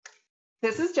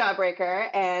This is Jawbreaker,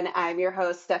 and I'm your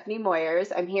host, Stephanie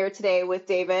Moyers. I'm here today with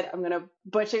David. I'm going to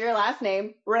butcher your last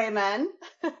name, Rehmann.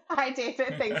 Hi,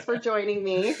 David. Thanks for joining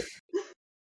me.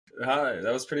 Hi,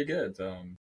 that was pretty good.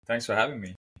 Thanks for having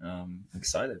me.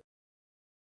 Excited.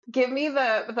 Give me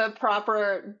the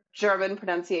proper German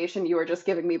pronunciation you were just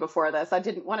giving me before this. I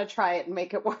didn't want to try it and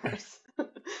make it worse.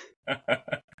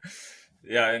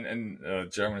 Yeah, in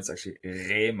German it's actually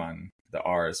Rehmann. The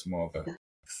R is more of a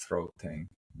throat thing.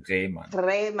 Rehmann.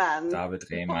 David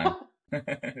Rehmann.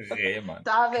 Rehmann.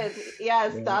 David.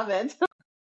 Yes, Yeah. David.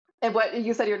 And what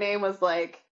you said your name was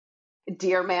like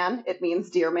dear man. It means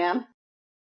dear man.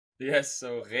 Yes,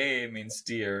 so Reh means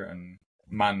deer and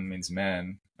Mann means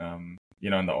man. In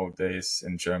the old days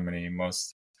in Germany,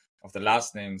 most of the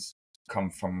last names come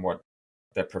from what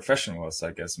their profession was.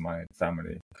 I guess my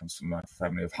family comes from a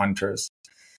family of hunters.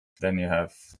 Then you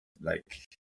have like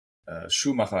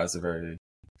Schumacher is a very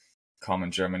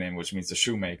common German name, which means the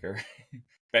shoemaker.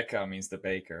 Bäcker means the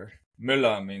baker.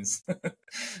 Müller means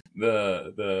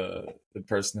the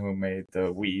person who made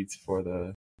the wheat for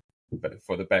the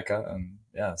Bäcker, and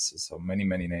so many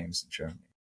names in Germany.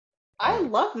 I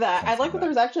love that. I like that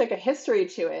there's actually like a history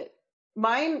to it.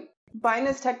 Mine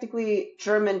is technically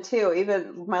German too,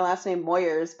 even my last name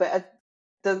Moyers, but I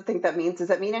don't think that means, does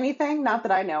that mean anything? Not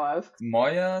that I know of.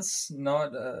 Moyers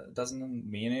doesn't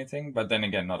mean anything, but then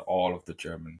again, not all of the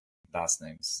German last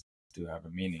names do have a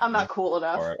meaning. I'm not cool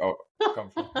enough. Or come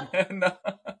from, no.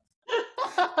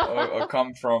 or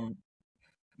come from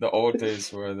the old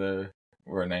days where they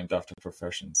were named after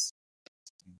professions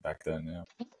back then.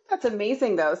 Yeah. That's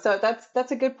amazing though. So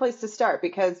that's a good place to start,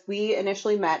 because we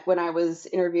initially met when I was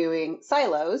interviewing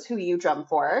Silos, who you drum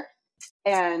for,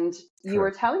 and you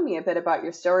were telling me a bit about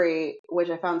your story, which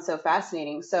I found so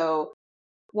fascinating. So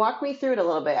walk me through it a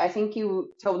little bit. I think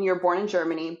you told me you were born in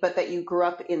Germany, but that you grew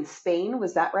up in Spain.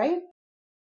 Was that right?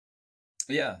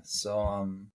 Yeah.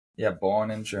 So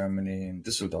born in Germany, in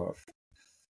Düsseldorf.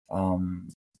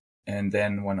 And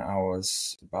then when I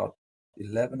was about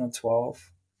 11 or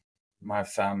 12, my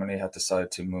family had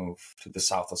decided to move to the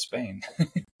south of Spain,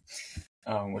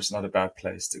 which is not a bad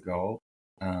place to go.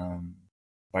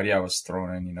 But yeah, I was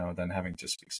thrown in, then having to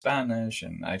speak Spanish,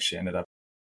 and I actually ended up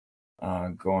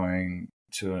going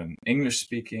to an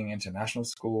English-speaking international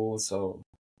school. So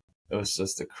it was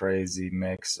just a crazy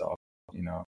mix of,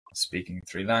 speaking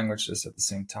 3 languages at the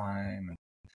same time. And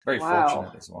very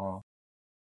fortunate as well.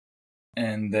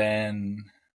 And then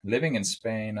living in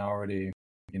Spain, I already,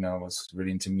 was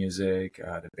really into music.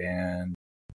 I had a band.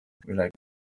 We tried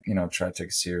to take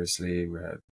it seriously. We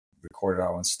had recorded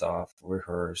our own stuff,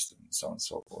 rehearsed, and so on and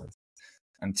so forth.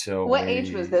 What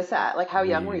age was this at? Like, how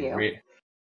young were you?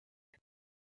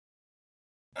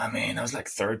 I was like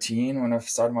 13 when I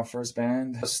started my first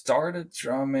band. I started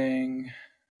drumming,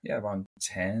 around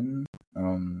 10.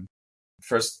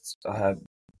 First, I had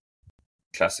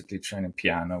classically trained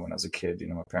piano when I was a kid.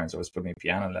 My parents always put me in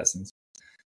piano lessons.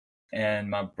 And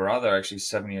my brother, actually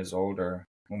 7 years older,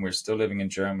 when we were still living in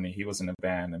Germany, he was in a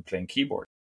band and playing keyboard.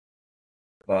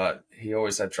 But he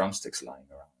always had drumsticks lying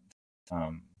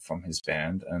around from his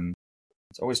band, and I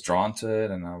was always drawn to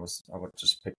it. And I would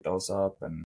just pick those up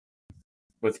and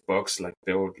with books, like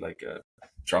build like a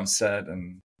drum set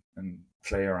and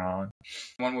play around.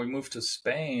 When we moved to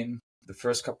Spain, the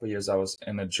first couple of years I was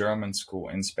in a German school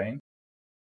in Spain,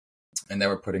 and they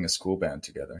were putting a school band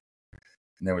together.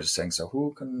 And they were just saying, so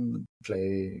who can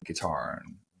play guitar?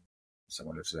 And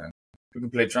someone was saying, who can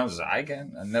play drums? I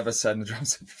can. I never sat in a drum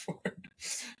set before.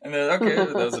 And they're like, okay,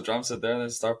 there was a drum set there. They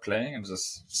start playing and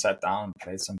just sat down and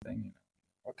played something.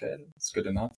 Okay, that's good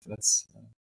enough.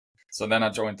 So then I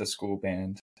joined the school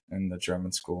band in the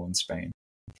German school in Spain.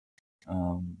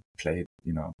 Played,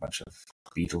 a bunch of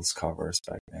Beatles covers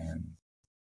back then.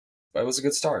 But it was a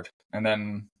good start. And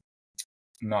then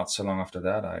not so long after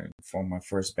that, I formed my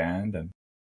first band, and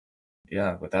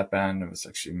with that band, it was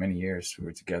actually many years we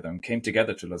were together and came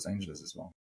together to Los Angeles as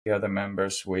well. The other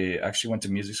members, we actually went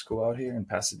to music school out here in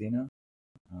Pasadena.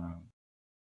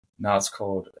 Now it's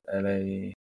called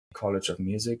LA College of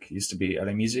Music. It used to be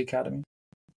LA Music Academy.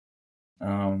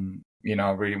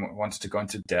 I really wanted to go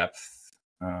into depth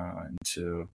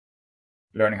into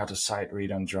learning how to sight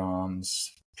read on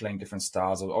drums, playing different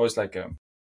styles. I was always like a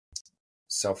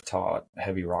self-taught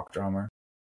heavy rock drummer.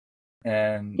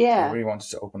 And I really wanted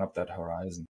to open up that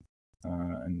horizon.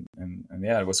 And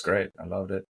it was great. I loved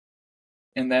it.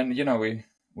 And then,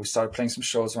 we started playing some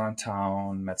shows around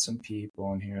town, met some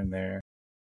people and here and there,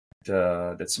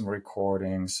 did some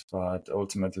recordings, but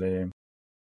ultimately,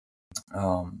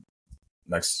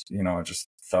 it just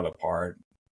fell apart.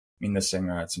 Me and the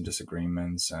singer had some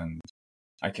disagreements, and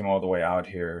I came all the way out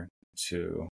here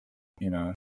to, you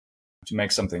know, to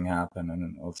make something happen. And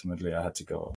then ultimately I had to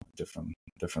go a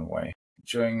different way.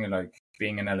 During like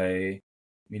being in LA,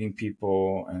 meeting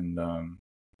people and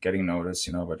getting noticed,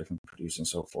 you know, by different producers and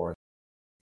so forth.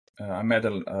 I met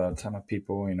a ton of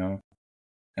people, you know,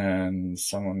 and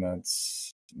someone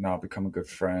that's now become a good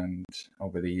friend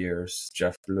over the years,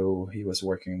 Jeff Blue. He was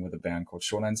working with a band called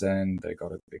Shoreline's End. They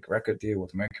got a big record deal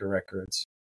with Mercury Records.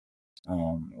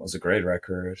 It was a great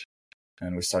record,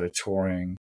 and we started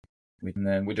touring. And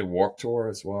then we did Warped Tour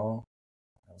as well.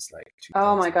 That was like 2010.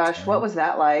 Oh my gosh, what was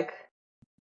that like?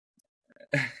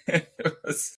 it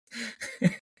was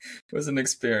it was an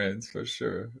experience for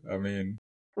sure. I mean,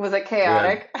 Was it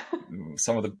chaotic?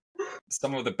 some of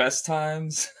the best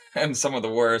times and some of the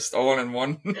worst, all in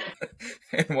one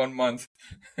in 1 month,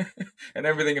 and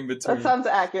everything in between. That sounds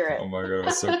accurate. Oh my god, it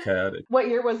was so chaotic. What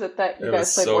year was it that you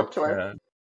guys played Warped Tour?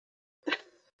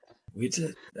 We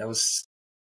did. That was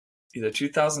either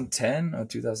 2010 or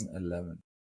 2011.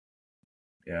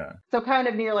 Yeah. So kind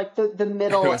of near like the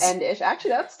middle end-ish.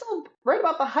 Actually, that's still right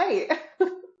about the height.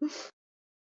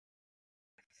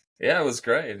 Yeah, it was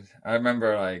great. I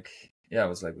remember it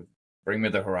was like Bring Me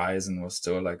the Horizon was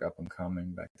still like up and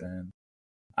coming back then.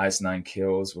 Ice Nine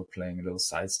Kills were playing a little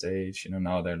side stage. You know,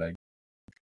 now they're like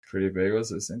pretty big. It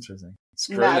was interesting.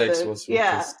 Skrillex was with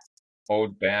this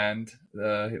old band.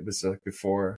 It was like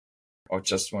before or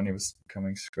just when he was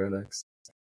becoming Skrillex.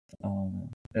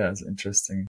 Yeah, it's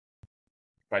interesting.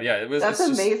 But yeah, That's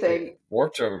amazing.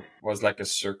 Warped Tour was like a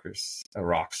circus, a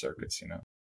rock circus, you know.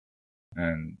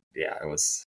 And yeah, it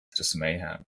was just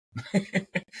mayhem.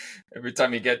 Every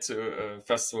time you get to a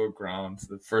festival ground,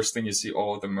 the first thing you see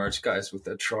all the merch guys with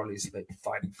their trolleys like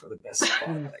fighting for the best spot.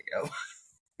 Like, oh.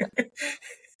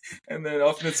 And then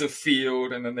often it's a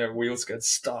field, and then their wheels get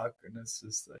stuck, and it's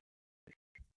just like.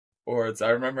 Or I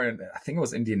remember, I think it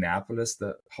was Indianapolis.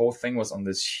 The whole thing was on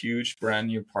this huge, brand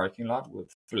new parking lot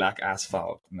with black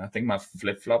asphalt, and I think my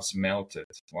flip flops melted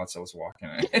once I was walking.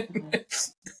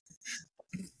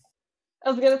 I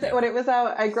was gonna say when it was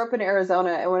out. I grew up in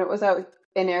Arizona, and when it was out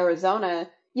in Arizona,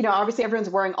 you know, obviously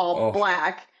everyone's wearing all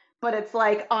black, but it's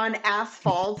like on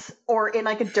asphalt or in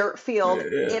like a dirt field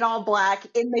in all black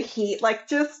in the heat, like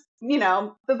just, you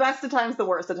know, the best of times, the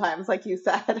worst of times, like you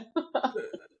said.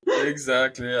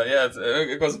 Exactly. Yeah.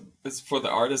 It's for the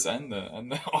artist and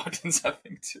the audience, I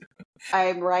think, too.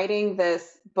 I'm writing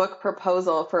this book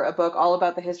proposal for a book all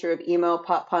about the history of emo,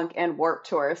 pop punk, and Warped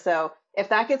Tour. So if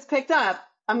that gets picked up,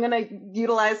 I'm gonna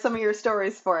utilize some of your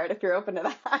stories for it if you're open to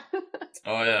that.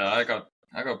 Oh yeah,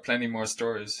 I got plenty more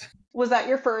stories. Was that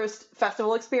your first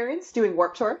festival experience doing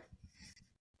Warped Tour?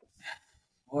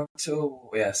 Warped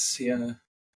Tour, yes, yeah,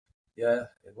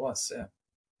 it was, yeah.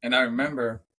 And I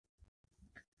remember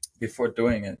before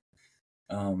doing it,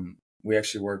 we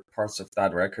actually worked parts of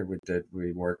that record we did.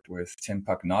 We worked with Tim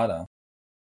Pagnata,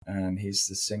 and he's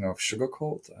the singer of Sugar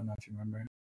Cult. I don't know if you remember.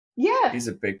 Yeah. He's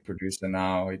a big producer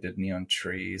now. He did Neon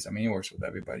Trees. I mean, he works with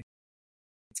everybody.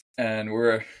 And we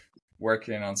were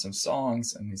working on some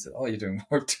songs, and he said, "Oh, you're doing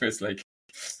Warped Tour?" It's like,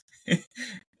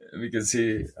 because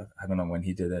I don't know when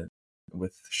he did it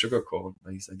with Sugar Cult,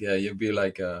 but he's like, "Yeah, you'll be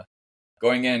like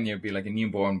going in, you'll be like a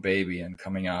newborn baby, and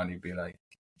coming out, you'll be like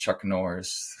Chuck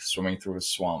Norris swimming through a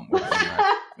swamp with a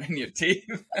knife in your teeth."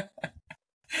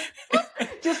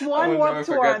 Just one Warped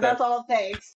Tour, that's all it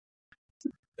takes.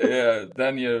 Yeah,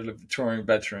 then you're a touring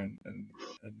veteran, and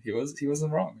he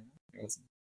wasn't wrong. He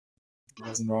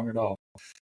wasn't wrong at all.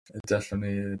 It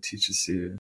definitely teaches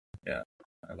you, a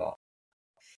lot.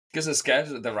 Because the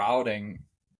schedule, the routing,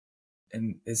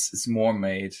 and it's more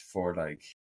made for like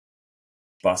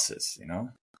buses. You know,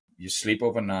 you sleep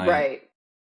overnight.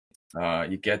 Right.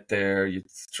 You get there, you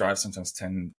drive sometimes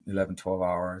 10, 11, 12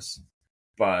 hours,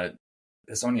 but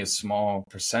there's only a small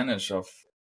percentage of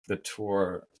the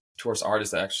tour's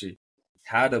artists that actually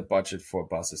had a budget for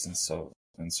buses and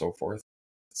so forth.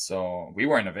 So we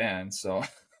were in a van,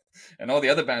 and all the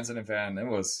other bands in a van, it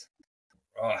was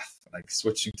rough, like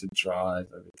switching to drive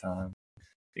every time. I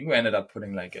think we ended up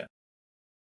putting like a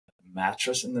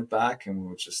mattress in the back, and we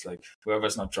were just like,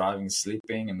 whoever's not driving is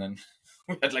sleeping, and then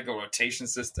we had like a rotation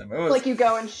system. It was like you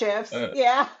go in shifts.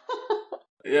 Yeah.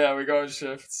 Yeah, we go in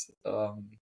shifts.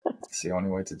 It's the only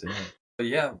way to do it. But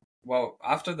yeah, well,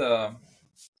 after the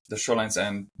Shoreline's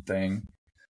End thing,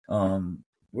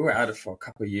 we were at it for a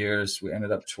couple of years. We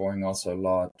ended up touring also a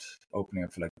lot, opening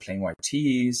up for like Plain White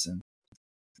Tees, and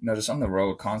just on the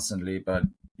road constantly. But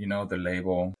the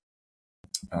label,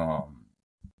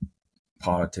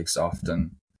 politics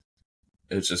often,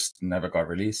 it just never got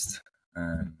released,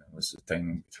 and it was a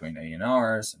thing between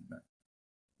A&Rs,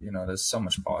 and there's so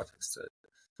much politics to it,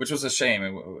 which was a shame.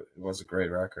 It was a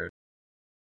great record.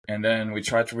 And then we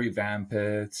tried to revamp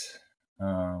it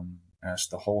as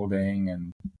the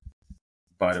holding,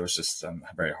 but it was just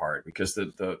very hard because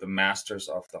the masters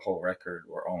of the whole record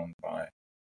were owned by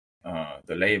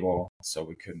the label, so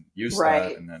we couldn't use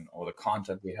that. And then all the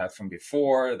content we had from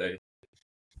before, they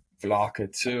block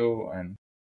it too, and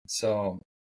so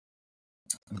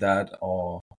that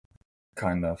all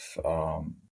kind of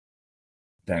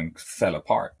then fell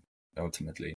apart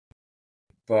ultimately.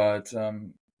 But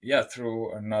yeah,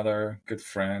 through another good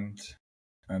friend,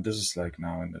 and this is like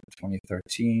now in the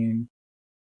 2013.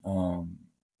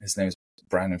 His name is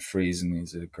Brandon Friesen.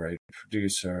 He's a great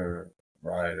producer,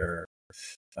 writer,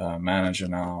 manager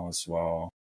now as well.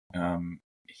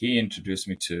 He introduced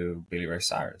me to Billy Ray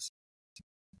Cyrus.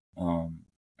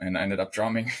 And I ended up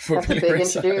drumming for Billy Ray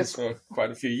Cyrus for quite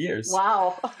a few years.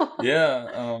 Wow.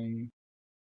 Yeah.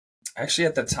 Actually,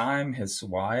 at the time, his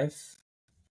wife,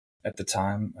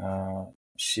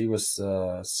 she was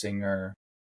a singer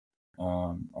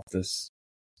of this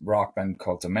rock band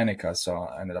called Domenica, so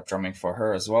I ended up drumming for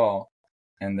her as well.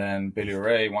 And then Billy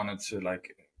Ray wanted to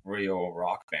like real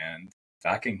rock band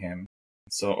backing him,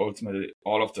 so ultimately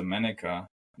all of Domenica,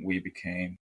 we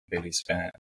became Billy's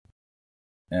band.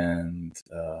 And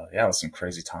yeah, it was some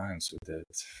crazy times. We did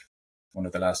one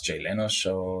of the last Jay Leno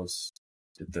shows,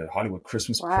 did the Hollywood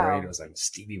Christmas Parade. It was like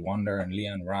Stevie Wonder and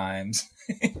Leanne Rimes.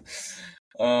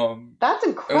 That's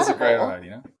incredible. It was a great ride,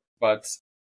 you know. But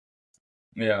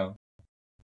yeah,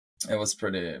 it was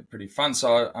pretty fun.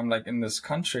 So I'm like in this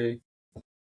country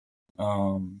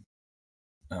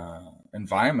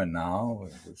environment now,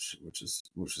 which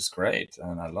is great,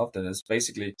 and I loved it. It's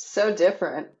basically so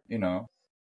different, you know,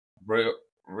 real,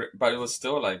 but it was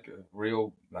still like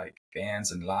real like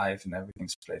bands and live, and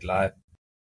everything's played live.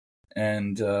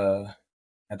 And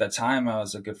at that time, I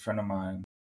was a good friend of mine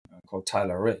called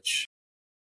Tyler Rich,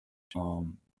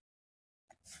 who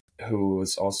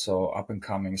was also up and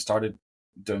coming, started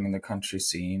doing in the country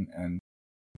scene, and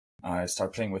I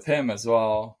started playing with him as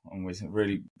well, and we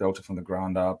really built it from the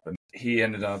ground up. And he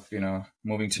ended up,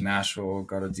 moving to Nashville,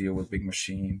 got a deal with Big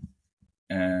Machine,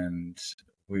 and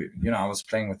we, I was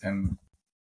playing with him,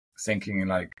 thinking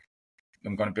like,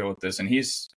 I'm going to build this, and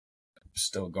he's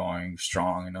still going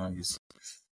strong.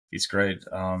 He's great.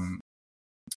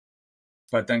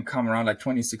 But then come around like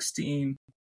 2016,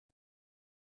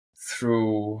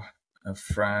 through a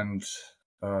friend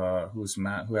who was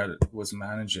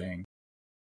managing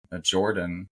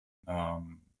Jordan.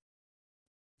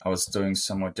 I was doing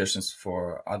some auditions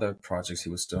for other projects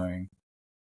he was doing,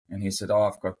 and he said, "Oh,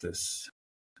 I've got this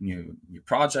new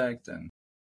project, and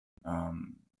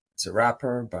it's a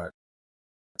rapper." But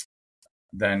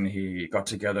then he got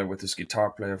together with this guitar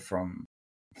player from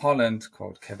Holland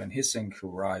called Kevin Hissink, who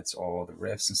writes all the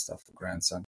riffs and stuff for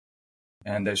Grandson.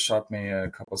 And they shot me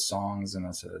a couple songs, and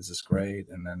I said, "This is great."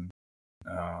 And then,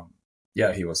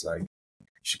 he was like, "You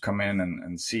should come in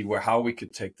and see how we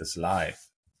could take this live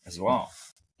as well."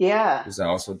 Yeah. Because I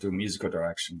also do musical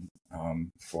direction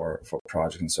for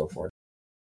projects and so forth.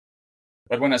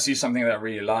 But when I see something that I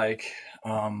really like,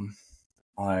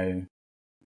 I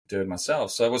do it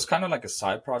myself. So it was kind of like a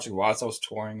side project whilst I was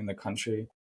touring in the country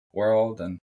world,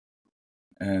 and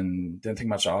didn't think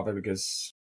much of it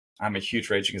because I'm a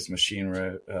huge Rage Against the Machine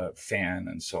fan,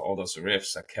 and so all those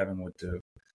riffs that Kevin would do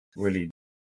really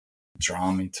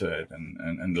draw me to it,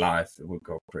 and live it would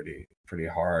go pretty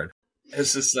hard.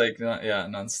 It's just like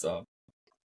nonstop.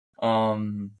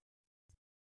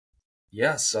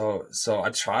 So I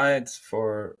tried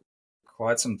for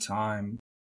quite some time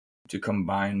to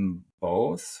combine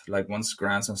both. Like once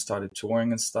Grandson started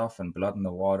touring and stuff, and Blood in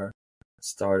the Water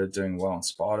started doing well on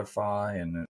Spotify,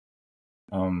 and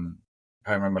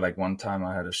I remember like one time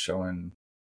I had a show in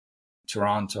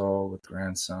Toronto with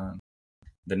Grandson.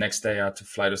 The next day I had to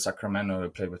fly to Sacramento to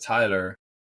play with Tyler,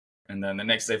 and then the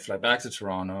next day fly back to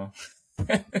Toronto.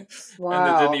 Wow.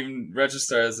 And it didn't even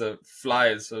register as a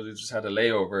flight, so they just had a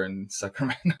layover in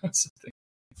Sacramento or something.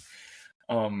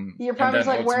 You're probably just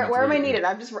like, where am I needed?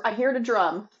 I'm here to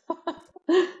drum.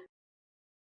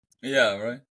 Yeah,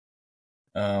 right.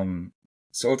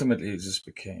 So ultimately it just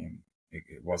became,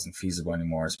 it wasn't feasible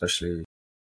anymore, especially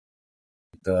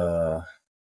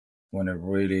when it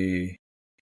really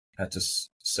had to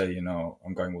say,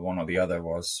 I'm going with one or the other,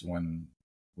 was when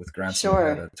with Grandson we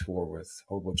had a tour with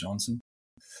Hobo Johnson.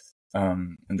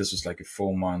 And this was like a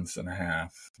full month and a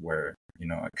half where,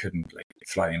 I couldn't like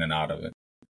fly in and out of it.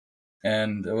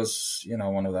 And it was,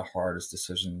 one of the hardest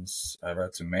decisions I ever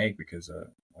had to make, because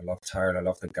I love Tyler, I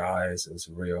love the guys. It was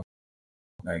real,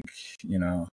 like,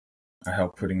 I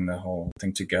helped putting the whole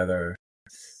thing together.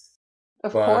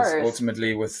 Of course.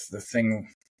 Ultimately with the thing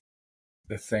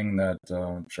the thing that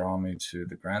drew me to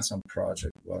the Grandson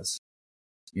project was,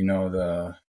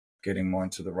 the getting more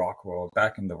into the rock world,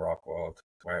 back in the rock world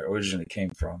where I originally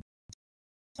came from,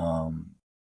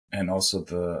 and also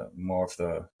the more of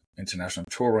the international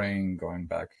touring, going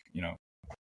back,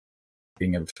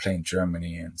 being able to play in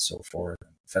Germany and so forth,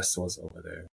 and festivals over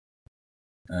there,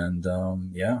 and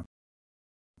yeah.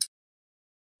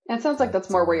 And it sounds like that's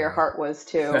more where your heart was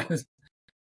too.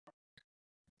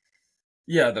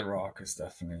 Yeah, the rock is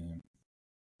definitely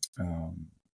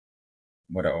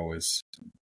what I always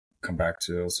come back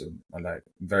to. Also, I like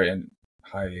very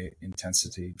high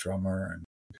intensity drummer, and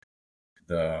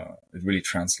it really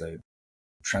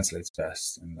translates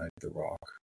best in like the rock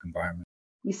environment.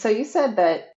 So you said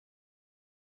that,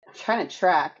 I'm trying to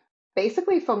track,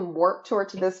 basically from Warped Tour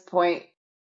to this point,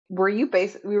 were you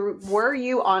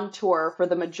on tour for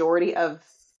the majority of,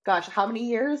 gosh, how many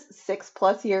years?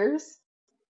 6+ years?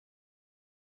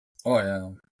 Oh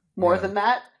yeah. More than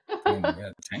that? I mean,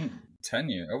 yeah, 10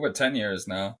 years, over 10 years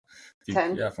now.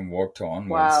 10? Yeah, from Warped Tour onwards.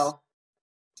 Wow.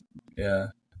 Yeah.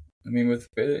 I mean, with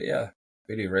Billy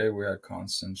Ray, we had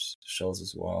constant shows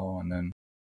as well, and then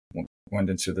went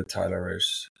into the Tyler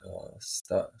Rich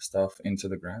stuff into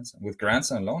the Grandson. With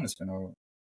Grandson alone, it's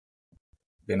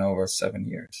been over 7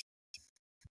 years.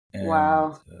 And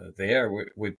wow. There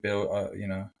we built, I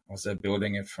was there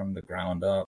building it from the ground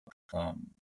up. I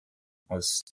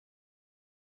was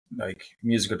like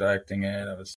musical directing it.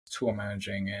 I was tour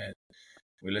managing it.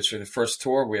 We literally, the first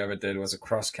tour we ever did was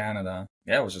across Canada.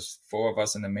 Yeah, it was just 4 of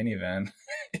us in a minivan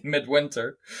in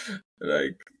midwinter,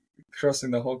 like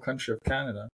crossing the whole country of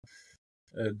Canada.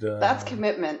 And, that's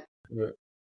commitment.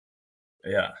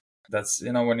 Yeah, that's,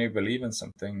 when you believe in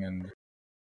something and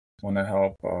want to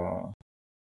help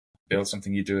build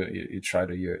something, you try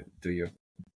to do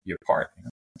your part.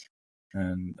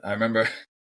 And I remember,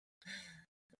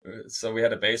 so we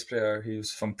had a bass player. He was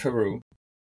from Peru,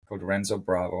 called Renzo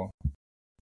Bravo.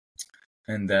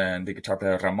 And then the guitar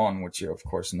player Ramon, which you of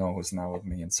course know, who's now with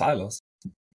me in Silos.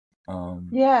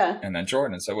 Yeah. And then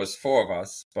Jordan. So it was 4 of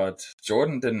us, but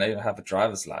Jordan didn't even have a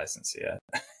driver's license yet.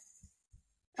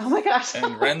 Oh my gosh.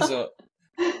 And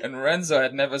Renzo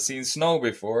had never seen snow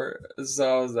before,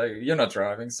 so I was like, "You're not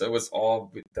driving." So it was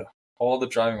all the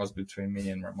driving was between me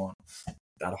and Ramon.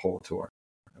 That whole tour,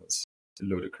 it was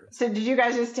ludicrous. So did you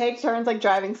guys just take turns, like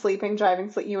driving, sleeping,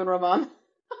 you and Ramon?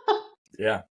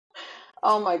 Yeah.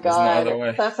 Oh my There's no god, other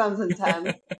way. that sounds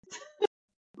intense.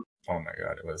 Oh my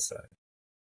god, it was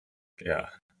yeah,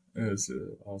 it was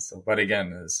awesome. But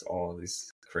again, it's all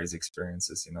these crazy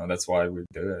experiences. That's why we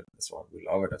do it. That's why we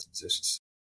love it as musicians.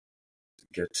 To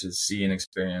get to see and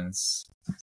experience,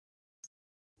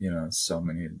 so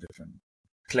many different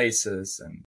places,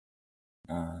 and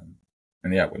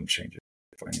yeah, I wouldn't change it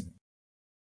for anything.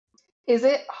 Is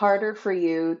it harder for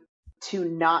you to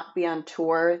not be on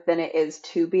tour than it is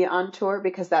to be on tour?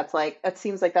 Because that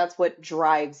seems like that's what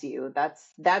drives you.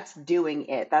 That's doing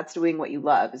it. That's doing what you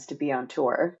love, is to be on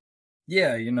tour.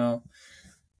 Yeah,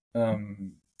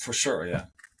 for sure. Yeah.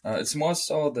 It's more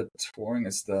so the touring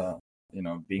is the,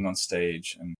 being on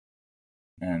stage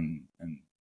and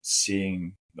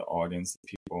seeing the audience, the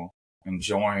people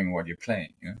enjoying what you're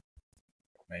playing,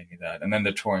 maybe that. And then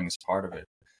the touring is part of it.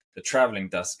 The traveling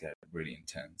does get really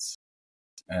intense.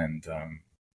 And,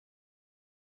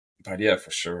 but yeah,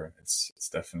 for sure. It's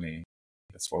definitely,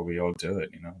 that's why we all do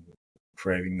it,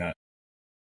 craving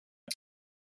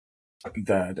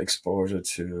that exposure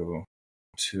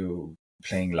to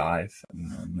playing live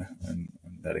and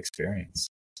that experience.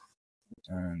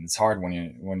 And it's hard when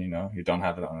you don't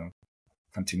have it on a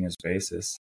continuous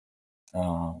basis.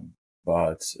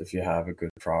 But if you have a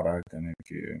good product and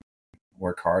if you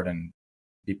work hard and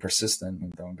be persistent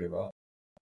and don't give up,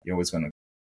 you're always going to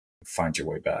find your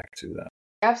way back to that.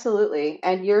 Absolutely.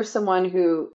 And you're someone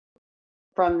who,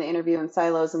 from the interview in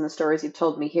Silos and the stories you've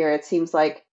told me here, it seems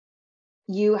like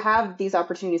you have these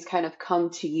opportunities kind of come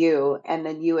to you, and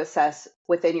then you assess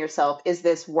within yourself, is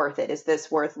this worth it? Is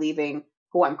this worth leaving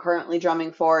who I'm currently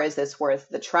drumming for? Is this worth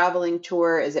the traveling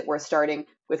tour? Is it worth starting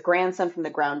with Grandson from the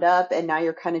ground up? And now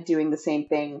you're kind of doing the same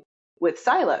thing with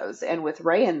Silos and with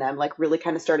Ray and them, like really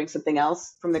kind of starting something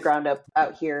else from the ground up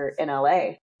out here in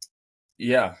LA.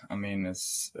 Yeah, I mean,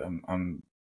 I'm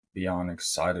beyond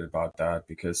excited about that,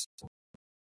 because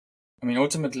I mean,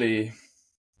 ultimately,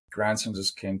 Grandson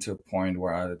just came to a point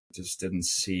where I just didn't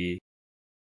see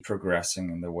progressing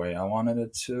in the way I wanted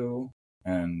it to.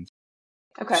 And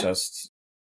just,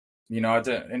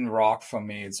 in rock for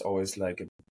me, it's always like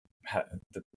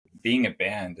being a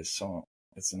band it's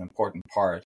an important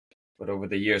part. But over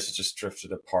the years, it just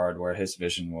drifted apart, where his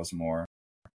vision was more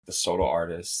the solo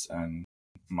artist and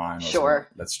mind was, Sure.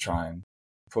 let's try and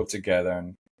put together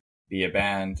and be a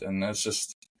band. And it's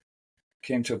just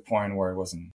came to a point where it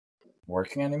wasn't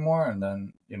working anymore. And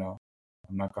then,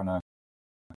 I'm not going to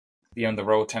be on the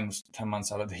road 10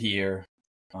 months out of the year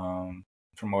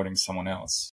promoting someone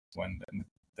else when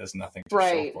there's nothing to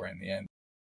show for in the end.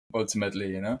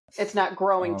 Ultimately, it's not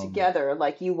growing together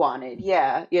like you wanted.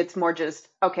 Yeah, it's more just,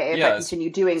 okay, if I continue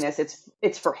doing this,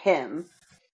 it's for him.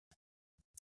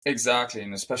 Exactly,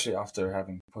 and especially after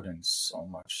having put in so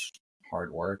much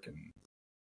hard work.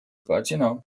 But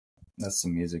that's the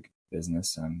music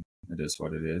business, and it is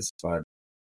what it is. But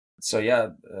so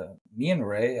me and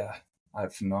Ray,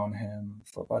 I've known him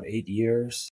for about 8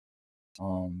 years.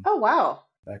 Oh wow!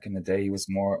 Back in the day, he was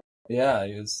more. Yeah,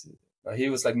 he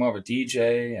was like more of a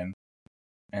DJ,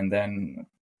 and then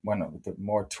when the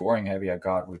more touring heavy I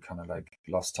got, we kind of like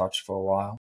lost touch for a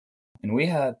while, and we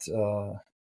had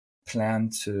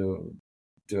planned to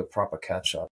do a proper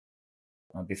catch up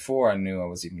before I knew I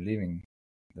was even leaving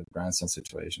the grandson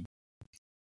situation.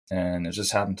 And it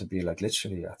just happened to be like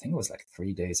literally, I think it was like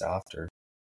 3 days after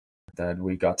that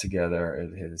we got together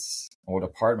at his old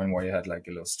apartment where he had like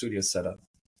a little studio set up.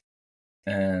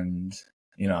 And,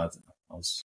 I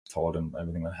was told him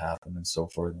everything that happened and so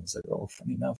forth. And it's like, oh,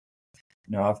 funny enough,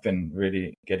 I've been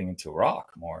really getting into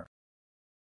rock more.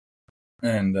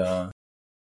 And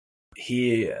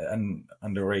he and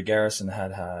under Ray Garrison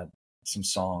had some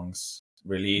songs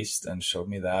released and showed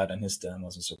me that and his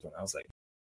demos and so forth. I was like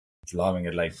loving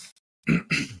it. Like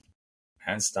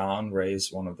hands down,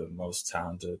 Ray's one of the most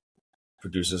talented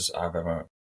producers I've ever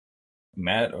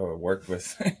met or worked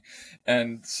with.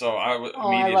 And so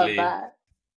immediately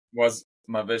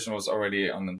my vision was already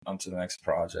onto the next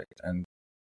project. And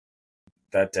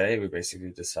that day we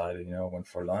basically decided, went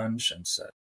for lunch and said,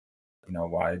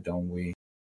 why don't we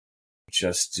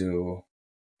just do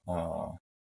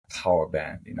power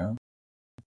band,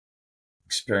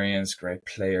 experience, great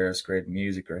players, great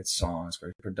music, great songs,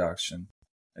 great production,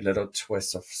 a little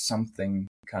twist of something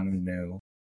kind of new,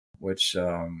 which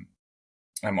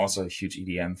I'm also a huge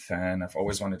EDM fan. I've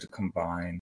always wanted to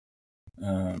combine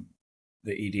the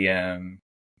EDM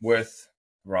with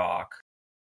rock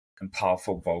and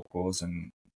powerful vocals,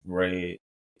 and Ray,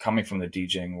 coming from the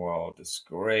DJing world, is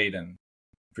great and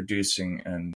producing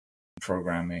and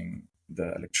programming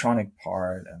the electronic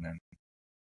part, and then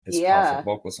his powerful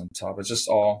vocals on top. It's just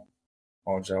all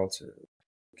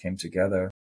came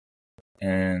together.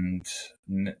 And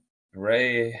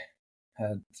Ray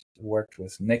had worked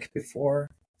with Nick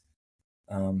before.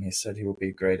 He said he would be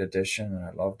a great addition, and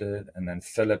I loved it. And then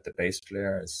Philip, the bass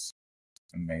player, is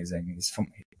amazing. He's from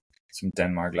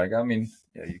Denmark. Like,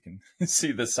 you can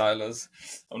see the silos.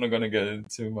 I'm not going to get into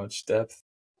too much depth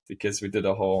because we did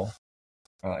a whole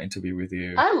interview with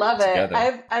you. I love together.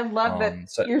 It. I love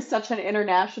that you're such an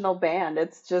international band.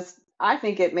 It's just, I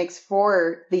think it makes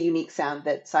for the unique sound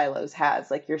that Silos has.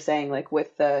 Like you're saying, like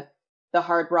with the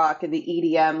hard rock and the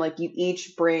EDM, like you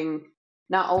each bring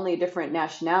not only a different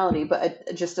nationality,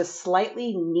 but just a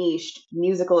slightly niched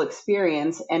musical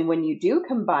experience. And when you do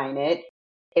combine it,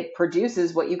 it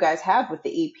produces what you guys have with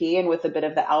the EP and with a bit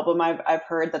of the album I've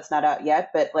heard that's not out yet,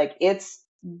 but like it's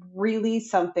really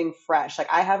something fresh. Like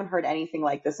I haven't heard anything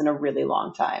like this in a really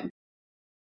long time.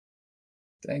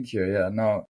 Thank you. Yeah,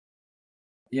 no,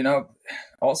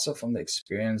 also from the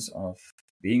experience of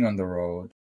being on the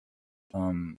road,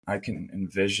 I can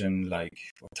envision like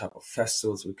what type of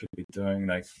festivals we could be doing.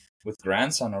 Like with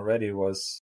Grandson already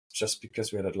was just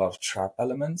because we had a lot of trap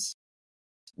elements.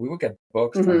 We would get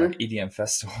booked on like EDM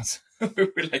festivals. We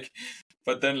were like,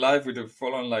 but then live we did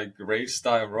full on like rave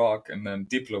style rock, and then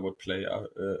Diplo would play a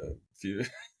few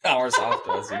hours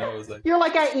after us. It was like you're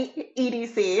like at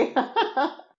EDC,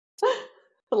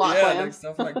 like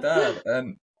stuff like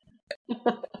that,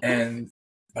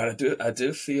 but I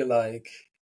do feel like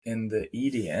in the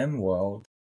EDM world,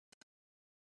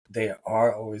 they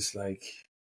are always like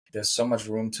there's so much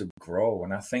room to grow,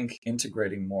 and I think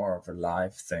integrating more of a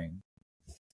live thing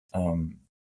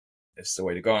is the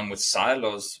way to go. And with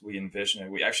Silos, we envision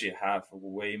it. We actually have a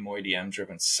way more EDM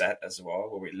driven set as well,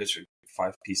 where we literally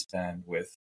 5-piece band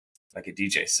with like a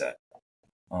DJ set.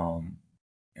 And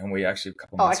we actually a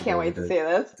couple months ago, I can't wait to see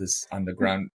this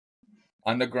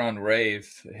underground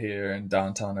rave here in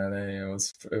downtown LA. It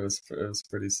was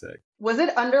pretty sick. Was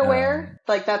it Underwear?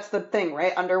 Like that's the thing,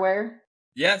 right? Underwear?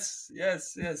 Yes.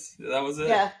 That was it.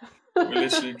 Yeah. We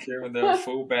literally came with their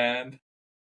full band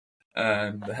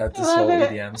and had this whole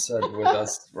EDM set with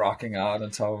us rocking out on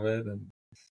top of it, and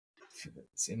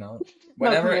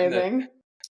whenever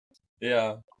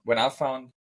when I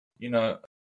found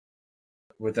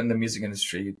within the music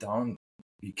industry, you don't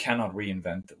you cannot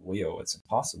reinvent the wheel. It's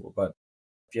impossible. But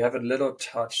if you have a little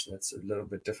touch that's a little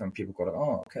bit different, people go,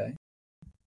 oh, okay.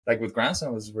 Like with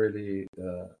Grandson was really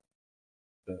the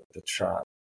trap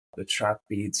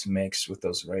beats mixed with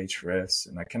those rage riffs,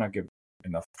 and I cannot give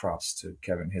enough props to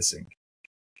Kevin Hissing.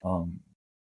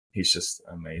 He's just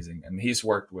amazing, and he's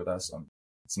worked with us on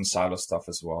some silo stuff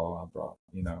as well. I brought,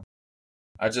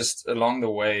 I just, along the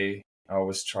way, I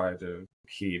always try to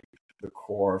keep the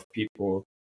core of people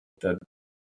that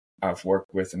I've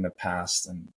worked with in the past,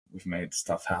 and we've made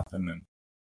stuff happen and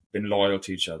been loyal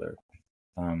to each other.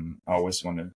 I always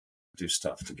want to do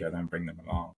stuff together and bring them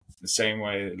along. The same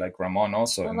way, like Ramon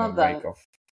also, in the wake of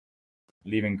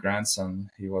leaving Grandson,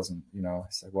 he wasn't, he's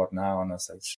like, what now? And I was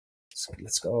like,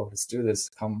 let's go, let's do this.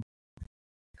 Come,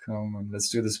 and let's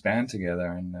do this band together.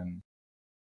 And then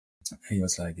he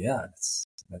was like, yeah,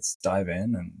 let's dive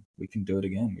in and we can do it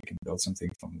again. We can build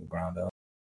something from the ground up.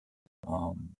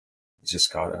 You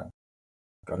just gotta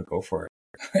go for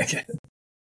it.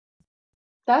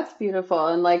 That's beautiful.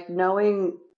 And like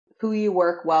knowing who you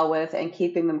work well with and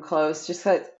keeping them close, just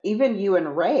because even you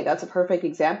and Ray, that's a perfect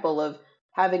example of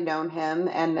having known him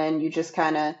and then you just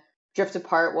kind of drift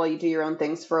apart while you do your own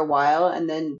things for a while, and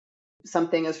then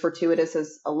something as fortuitous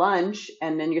as a lunch,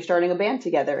 and then you're starting a band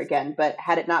together again. But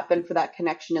had it not been for that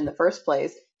connection in the first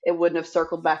place, it wouldn't have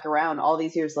circled back around all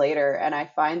these years later. And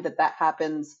I find that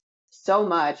happens so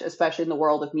much, especially in the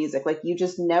world of music. Like you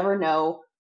just never know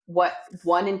what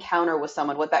one encounter with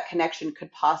someone, what that connection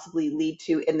could possibly lead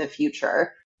to in the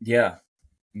future. Yeah,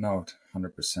 no,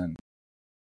 100%.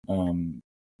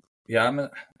 Yeah,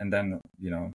 and then,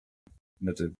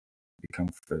 not to become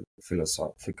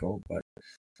philosophical, but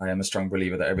I am a strong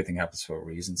believer that everything happens for a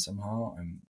reason somehow,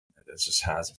 and it just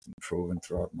has been proven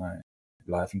throughout my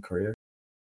life and career.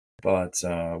 But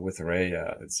with Ray,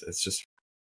 it's just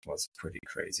was pretty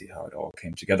crazy how it all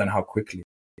came together and how quickly.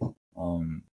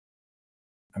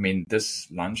 I mean,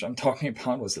 this lunch I'm talking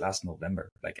about was last November,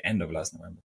 like end of last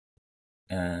November.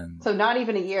 And so not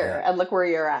even a year, yeah. And look where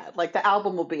you're at. Like the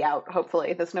album will be out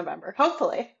hopefully this November.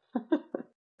 Hopefully,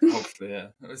 yeah.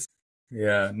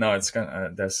 Yeah, no, it's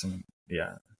gonna. There's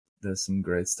some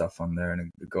great stuff on there,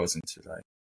 and it goes into like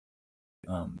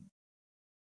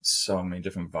so many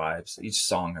different vibes. Each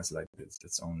song has like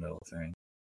its own little thing,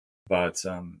 but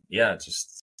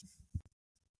just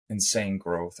insane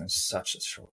growth in such a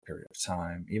short period of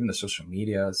time. Even the social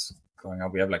media is going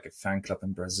up. We have like a fan club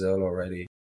in Brazil already,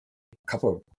 a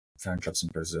couple of fan clubs in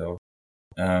Brazil.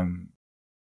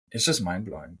 It's just mind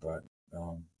blowing, but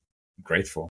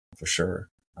grateful for sure,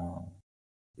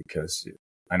 because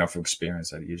I know from experience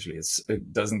that usually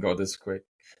it doesn't go this quick.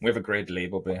 We have a great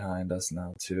label behind us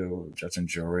now too, Judge and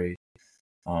Jury,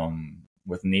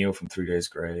 with Neil from 3 Days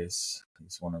Grace.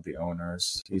 He's one of the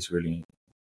owners. He's really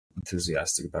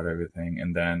enthusiastic about everything.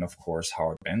 And then of course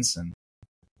Howard Benson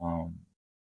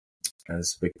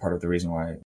is a big part of the reason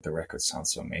why the record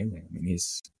sounds so amazing. I mean,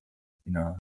 he's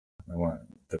one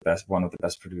of the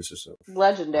best producers of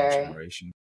legendary our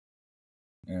generation.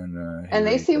 And they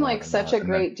really seem like such a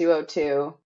great duo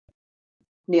too,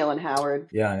 Neil and Howard.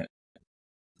 Yeah,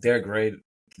 they're a great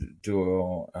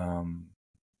duo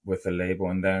with the label.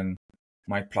 And then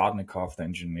Mike Plotnikoff, the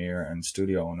engineer and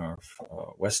studio owner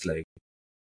of Westlake,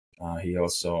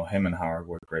 him and Howard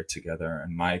work great together.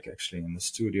 And Mike actually in the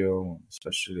studio,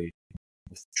 especially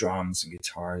with drums and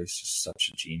guitar, he's just such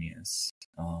a genius.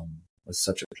 It was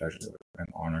such a pleasure and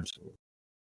honor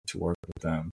to work with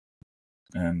them.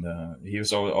 And he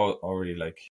was already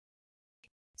like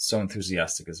so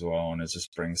enthusiastic as well, and it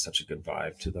just brings such a good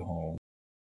vibe to the whole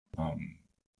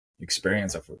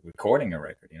experience of recording a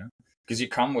record, because you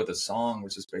come with a song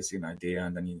which is basically an idea,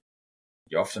 and then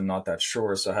you're often not that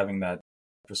sure. So having that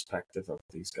perspective of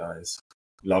these guys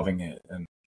loving it and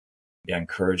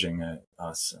encouraging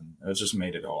us, and it just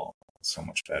made it all so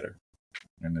much better,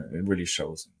 and it really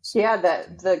shows.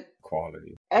 The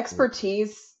quality,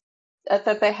 expertise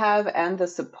that they have and the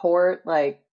support,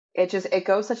 like it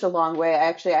goes such a long way.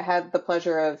 I had the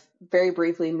pleasure of very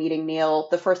briefly meeting Neil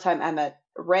the first time I met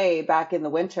Ray back in the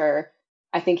winter.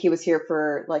 I think he was here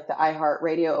for like the iHeart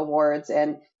Radio Awards,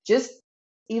 and just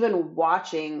even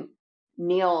watching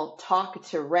Neil talk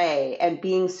to Ray and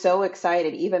being so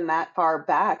excited even that far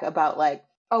back about like,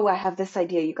 oh, I have this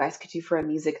idea you guys could do for a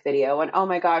music video, and oh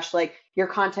my gosh, like your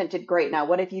content did great. Now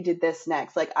what if you did this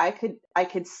next? Like I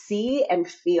could see and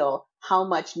feel how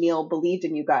much Neil believed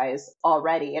in you guys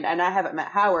already. And I haven't met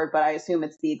Howard, but I assume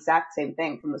it's the exact same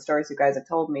thing from the stories you guys have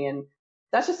told me. And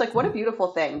that's just like, what a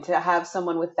beautiful thing to have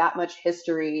someone with that much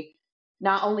history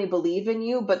not only believe in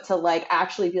you, but to like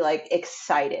actually be like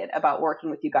excited about working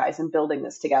with you guys and building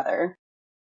this together.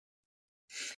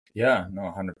 Yeah, no,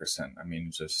 100%. I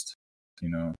mean, just, you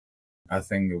know, I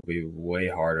think it would be way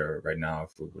harder right now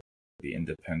if we would be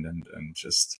independent and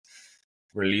just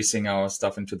releasing our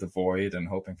stuff into the void and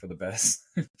hoping for the best.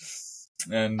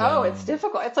 And Oh, it's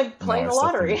difficult. It's like no, playing the it's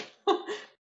definitely, lottery.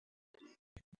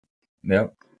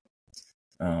 yep.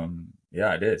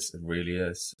 Yeah, it is. It really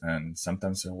is. And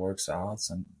sometimes it works out,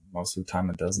 and most of the time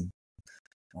it doesn't.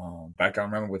 Back, I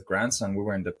remember with Grandson, we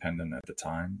were independent at the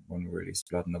time when we released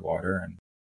Blood in the Water, and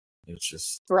it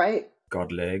just Right.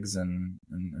 got legs and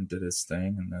did its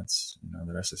thing, and that's,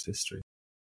 the rest is history.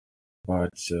 But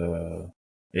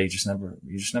yeah, you just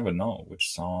never know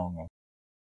which song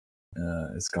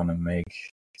is gonna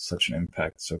make such an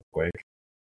impact so quick.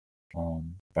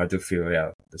 But I do feel,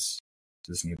 yeah, this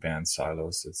new band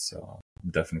Silos, it's I'm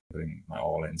definitely putting my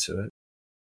all into it,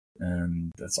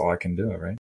 and that's all I can do,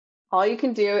 right? All you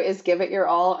can do is give it your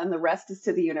all, and the rest is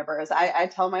to the universe. I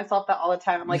tell myself that all the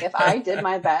time. I'm like, if I did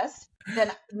my best,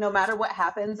 then no matter what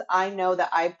happens, I know that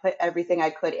I put everything I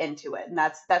could into it, and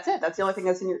that's it. That's the only thing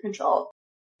that's in your control.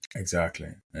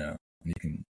 Exactly. Yeah. You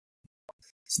can.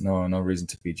 It's no reason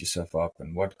to beat yourself up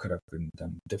and what could have been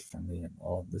done differently and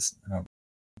all this.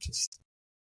 Just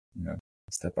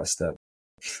step by step.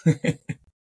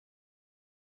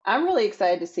 I'm really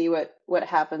excited to see what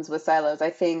happens with Silos.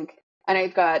 I know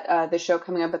you've got the show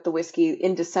coming up at the Whiskey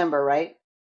in December, right?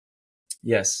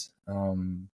 Yes.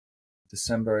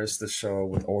 December is the show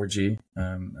with Orgy.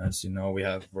 As you know, we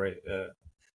have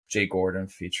Jay Gordon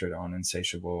featured on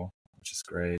Insatiable, which is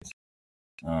great.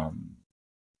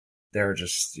 They're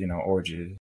just,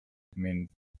 Orgy. I mean,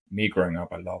 me growing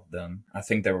up, I loved them. I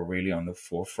think they were really on the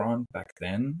forefront back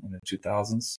then in the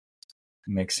 2000s,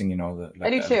 mixing, the I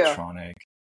do the too. electronic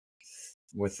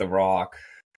with the rock,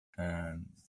 and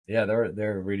yeah,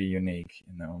 they're really unique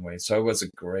in their own way. So it was a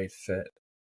great fit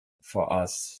for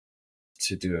us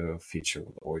to do a feature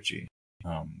with Orgy,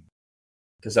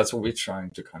 because that's what we're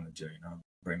trying to kind of do,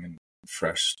 bring in a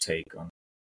fresh take on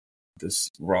this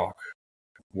rock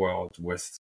world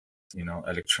with,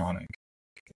 electronic.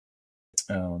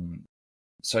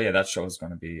 So yeah, that show is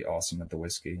going to be awesome at the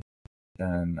Whiskey.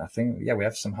 And I think, yeah, we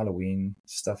have some Halloween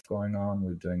stuff going on.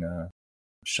 We're doing a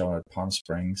show at Palm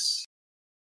Springs,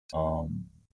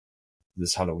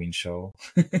 this Halloween show.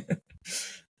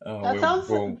 That sounds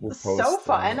We'll so post.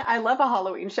 fun. I love a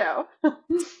Halloween show.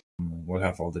 We'll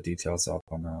have all the details up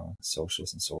on our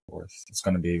socials and so forth. It's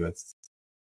going to be with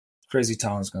Crazy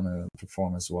Town is going to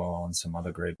perform as well, and some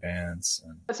other great bands.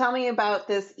 And Tell me about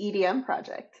this EDM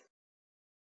project.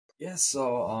 yeah,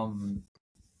 so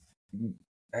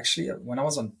actually, when I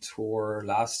was on tour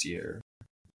last year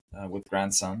with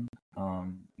Grandson,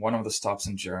 one of the stops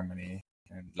in Germany,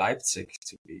 in Leipzig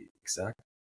to be exact,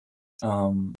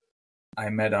 I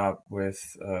met up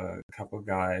with a couple of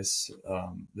guys,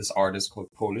 this artist called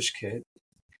Polish Kid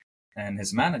and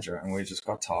his manager, and we just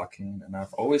got talking. And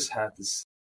I've always had this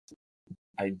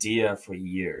idea for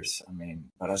years. I mean,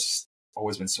 but I've just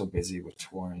always been so busy with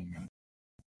touring and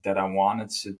that I wanted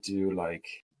to do like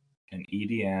an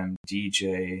EDM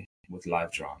DJ with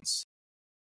live drums.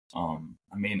 I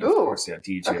mean, of course, yeah,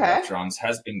 DJ okay. live drums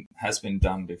has been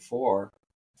done before,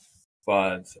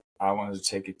 but I wanted to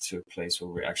take it to a place where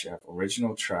we actually have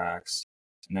original tracks,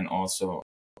 and then also,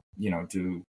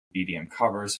 do EDM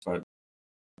covers, but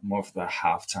more for the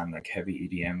halftime, like heavy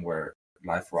EDM, where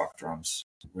live rock drums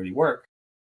really work.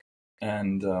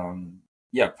 And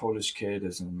yeah, Polish Kid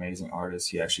is an amazing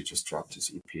artist. He actually just dropped his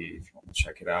EP. If you want to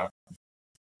check it out.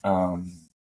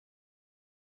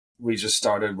 We just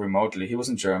started remotely. He was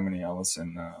in Germany. I was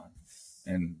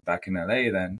in back in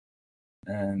LA then,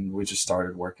 and we just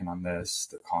started working on this,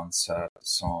 the concept, the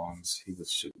songs. He was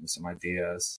shooting some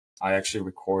ideas. I actually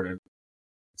recorded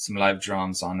some live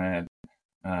drums on it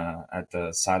at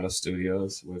the Silo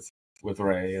Studios with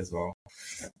Ray as well.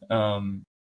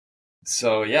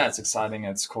 So yeah, it's exciting.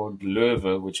 It's called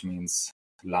Löwe, which means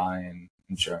lion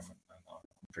in German. I'm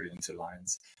pretty into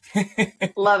lions.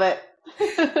 Love it.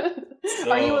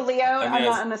 So, are you a Leo? I mean, I'm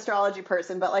not an astrology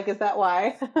person, but like, is that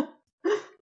why?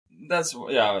 that's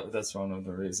one of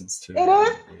the reasons too. It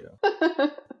is.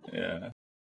 Yeah.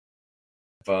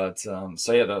 But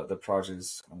so yeah, the project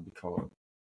is going to be called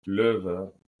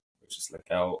Löwe, which is like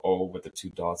L-O with the two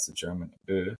dots, the German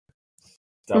Ö,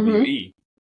 W-E.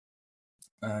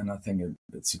 And I think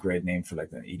it's a great name for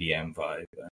like the EDM vibe.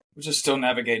 We're just still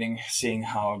navigating, seeing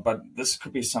how, but this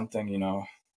could be something,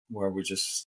 where we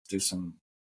just do some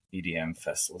EDM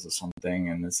festivals or something,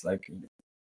 and it's like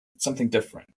something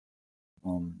different.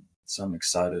 So I'm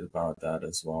excited about that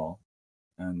as well.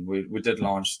 And we did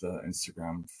launch the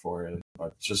Instagram for it,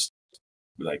 but just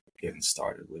like getting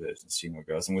started with it and seeing what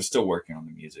goes. And we're still working on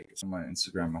the music. So on my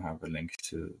Instagram, I have a link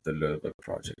to the Löwe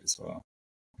project as well.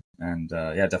 And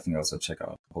yeah, definitely also check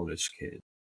out Polish Kid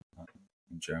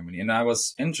in Germany. And I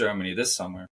was in Germany this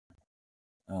summer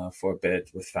for a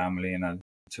bit with family, and I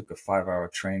took a 5-hour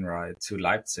train ride to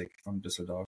Leipzig from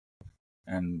Düsseldorf.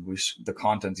 And the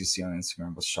content you see on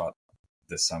Instagram was shot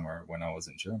this summer when I was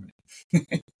in Germany.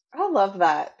 I love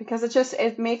that because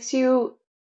it makes you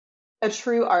a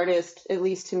true artist, at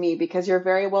least to me, because you're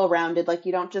very well rounded. Like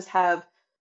you don't just have,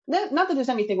 not that there's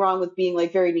anything wrong with being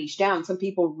like very niche down. Some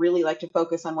people really like to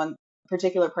focus on one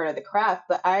particular part of the craft,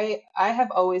 but I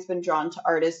have always been drawn to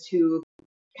artists who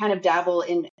kind of dabble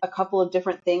in a couple of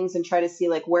different things and try to see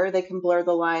like where they can blur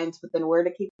the lines, but then where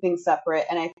to keep things separate.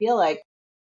 And I feel like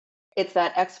it's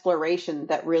that exploration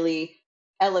that really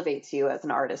elevates you as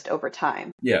an artist over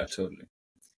time. Yeah, totally.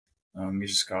 You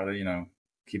just gotta,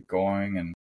 keep going.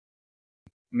 And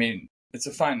I mean, it's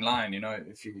a fine line,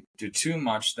 if you do too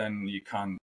much, then you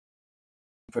can't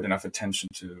put enough attention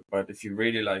to. But if you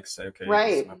really like say, okay,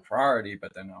 this is my priority,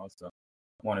 but then I also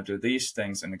want to do these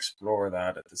things and explore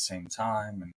that at the same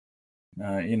time.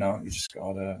 And, you just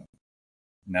gotta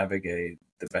navigate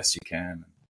the best you can.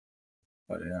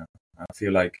 But yeah, I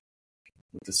feel like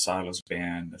with the Silos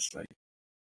band, it's like,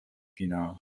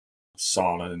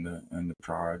 solid in the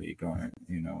priority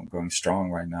going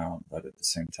strong right now. But at the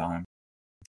same time,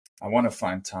 I want to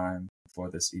find time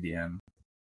for this EDM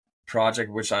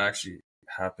project, which I actually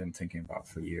have been thinking about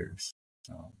for years,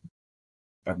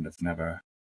 but I've never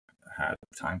had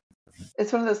time.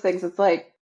 It's one of those things. It's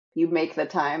like you make the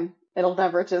time; it'll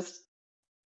never just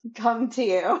come to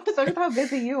you. It's like how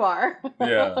busy you are.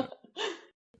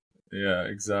 Yeah,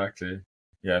 exactly.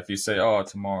 Yeah, if you say, "Oh,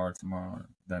 tomorrow,"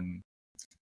 then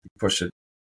you push it,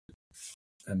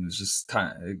 and it's just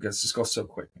time. It just goes so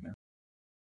quick,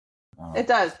 It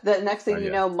does. The next thing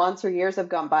you know, months or years have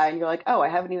gone by, and you're like, "Oh, I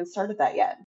haven't even started that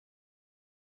yet."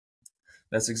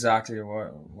 That's exactly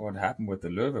what happened with the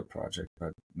Löwe project.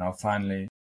 But now finally,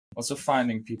 also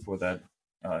finding people that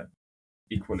are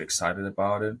equally excited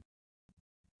about it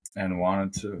and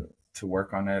wanted to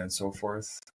work on it and so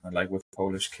forth. Like with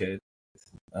Polish Kid,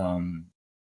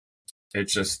 it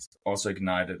just also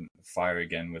ignited fire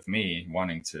again with me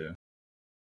wanting to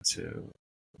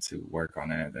work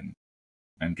on it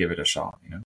and give it a shot.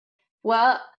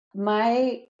 Well,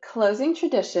 my closing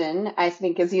tradition, I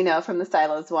think, as you know from the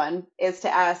Silos one, is to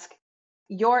ask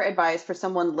your advice for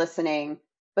someone listening,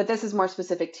 but this is more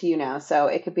specific to you now, so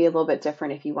it could be a little bit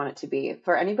different if you want it to be.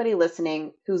 For anybody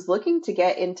listening who's looking to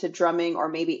get into drumming or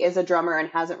maybe is a drummer and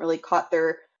hasn't really caught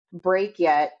their break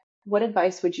yet, what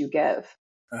advice would you give?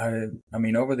 I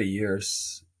mean, over the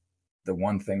years, the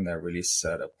one thing that really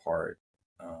set apart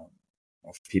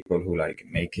of people who like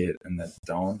make it and that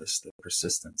don't is the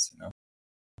persistence.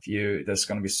 There's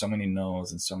going to be so many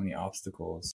no's and so many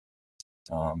obstacles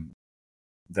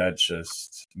that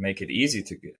just make it easy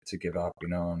to give up,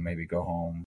 and maybe go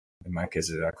home. In my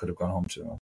case, I could have gone home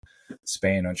to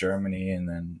Spain or Germany and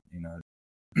then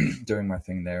doing my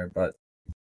thing there, but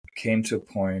came to a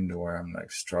point where I'm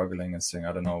like struggling and saying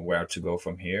I don't know where to go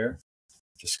from here.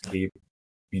 Just keep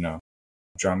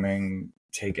drumming,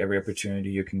 take every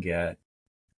opportunity you can get,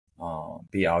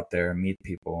 be out there, meet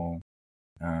people,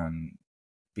 and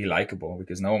be likable,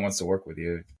 because no one wants to work with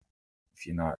you if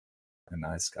you're not a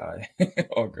nice guy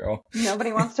or girl.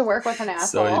 Nobody wants to work with an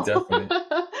asshole. So you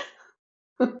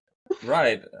definitely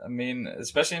right. I mean,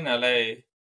 especially in LA,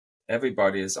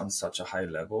 everybody is on such a high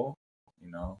level,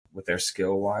 with their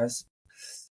skill wise.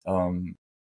 A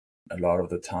lot of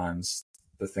the times,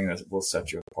 the thing that will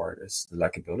set you apart is the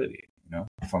likability,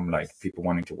 from like people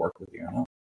wanting to work with you.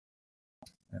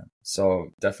 Yeah.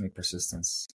 So definitely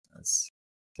persistence is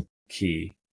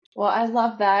key. Well, I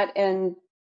love that. And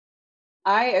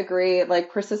I agree,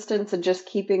 like persistence and just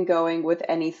keeping going with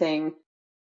anything.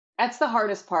 That's the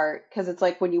hardest part, because it's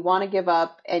like when you want to give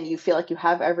up and you feel like you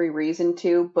have every reason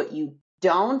to, but you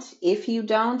don't. If you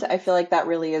don't, I feel like that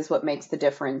really is what makes the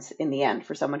difference in the end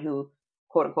for someone who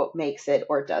quote unquote makes it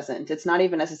or doesn't. It's not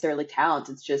even necessarily talent.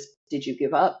 It's just, did you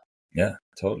give up? Yeah,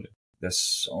 totally. There's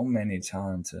so many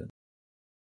talented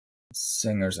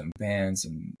singers and bands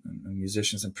and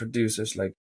musicians and producers.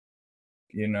 Like,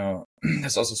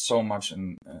 there's also so much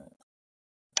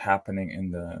happening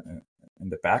in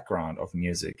the background of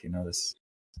music. There's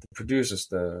the producers,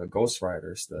 the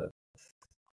ghostwriters,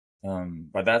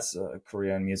 but that's a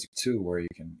career in music too, where you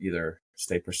can either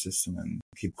stay persistent and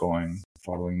keep going,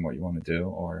 following what you want to do,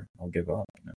 or I'll give up.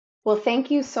 Well, thank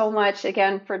you so much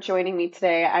again for joining me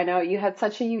today. I know you had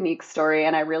such a unique story,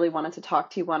 and I really wanted to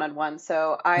talk to you one-on-one.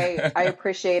 So I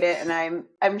appreciate it, and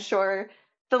I'm sure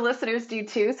the listeners do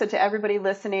too. So to everybody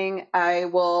listening, I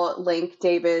will link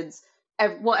David's,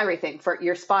 everything for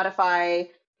your Spotify,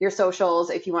 your socials.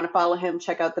 If you want to follow him,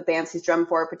 check out the bands he's drummed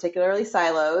for, particularly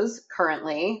Silos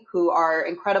currently, who are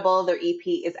incredible. Their EP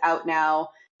is out now.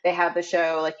 They have the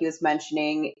show, like he was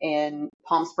mentioning, in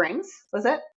Palm Springs, was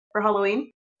it, for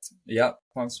Halloween? Yeah,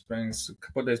 Palm Springs, a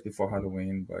couple of days before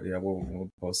Halloween, but yeah, we'll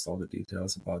post all the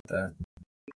details about that.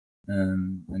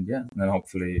 And yeah, and then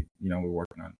hopefully, we're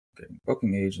working on getting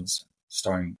booking agents,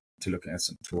 starting to look at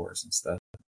some tours and stuff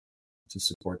to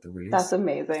support the release. That's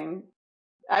amazing.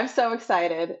 I'm so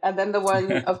excited. And then the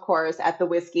one, of course, at the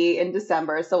Whiskey in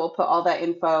December. So we'll put all that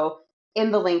info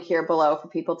in the link here below for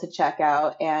people to check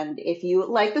out. And if you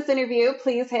like this interview,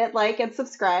 please hit like and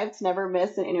subscribe to never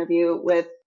miss an interview with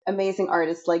amazing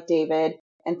artists like David.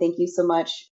 And thank you so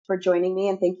much for joining me.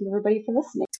 And thank you, everybody, for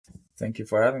listening. Thank you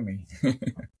for having me.